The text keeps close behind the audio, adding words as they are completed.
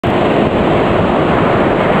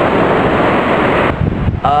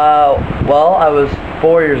Well, I was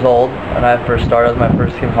 4 years old when I first started. It was my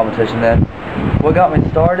first skim competition then. What got me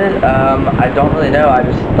started? I don't really know. I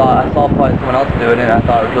just thought, I saw probably someone else doing it and I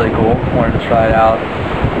thought it was really cool. Wanted to try it out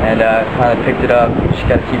and kind of picked it up. Just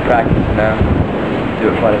got to keep practicing, you know. Do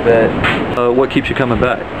it quite a bit. What keeps you coming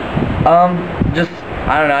back?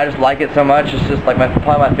 I don't know, I just like it so much. It's just like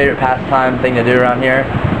probably my favorite pastime thing to do around here.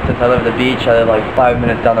 Since I live at the beach, I live like 5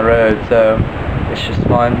 minutes down the road, so it's just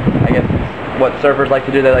fun. I guess it's what surfers like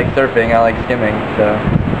to do. They like surfing, I like skimming, so.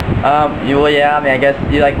 Well, yeah, I mean, I guess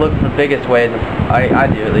you like look for the biggest waves. I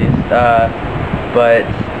do at least. But,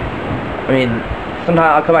 I mean,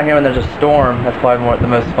 sometimes I'll come out here when there's a storm. That's probably the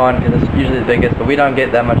most fun because it's usually the biggest, but we don't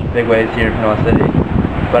get that much big waves here in Panama City.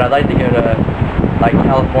 But I'd like to go to like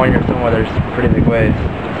California or somewhere there's pretty big waves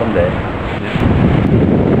someday.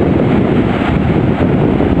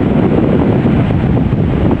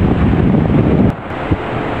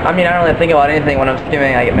 I mean, I don't really think about anything when I'm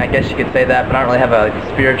skimming. I guess you could say that, but I don't really have a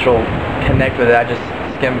spiritual connect with it. I just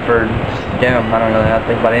skim for skim. I don't really have to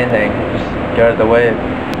think about anything. Just go to the wave.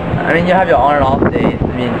 I mean, you have your on and off days.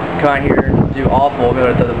 I mean, come out here and do awful, be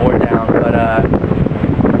able to throw the board down, but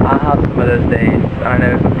I'll have some of those days. I don't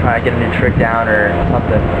know if I'm trying to get a new trick down or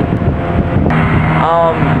something.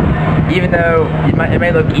 Even though it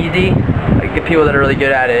may look easy, like the people that are really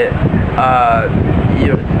good at it,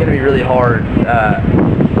 it's going to be really hard.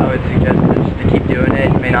 I would suggest just to keep doing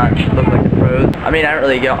it. You may not look like the pros. I mean, I haven't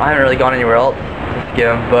really gone anywhere else to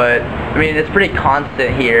skim, but I mean, it's pretty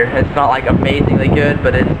constant here. It's not like amazingly good,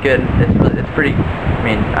 but it's good. It's pretty. I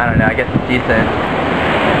mean, I don't know. I guess it's decent.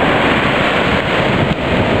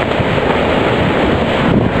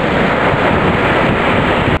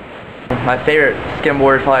 My favorite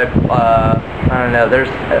skimboard is probably, I don't know, there's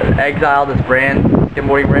Exile, this brand,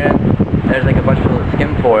 skimboarding brand. There's like a bunch of people that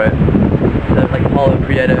skim for it. So there's like Paulo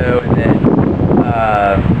Prieto and then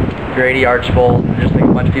Grady Archbold, and just like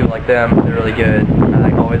a bunch of people like them. They're really good. I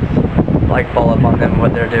like always like follow up on them and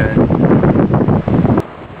what they're doing.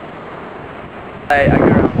 I go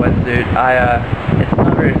around wetsuit. It's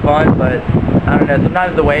not very fun, but I don't know,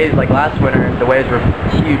 sometimes the waves, like last winter, the waves were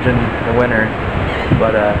huge in the winter,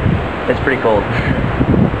 but it's pretty cold.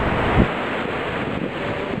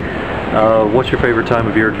 What's your favorite time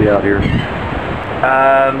of year to be out here?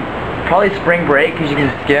 Probably spring break because you can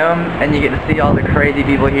skim and you get to see all the crazy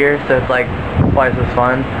people here, so it's like twice as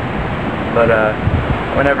fun. But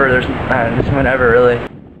whenever just whenever really.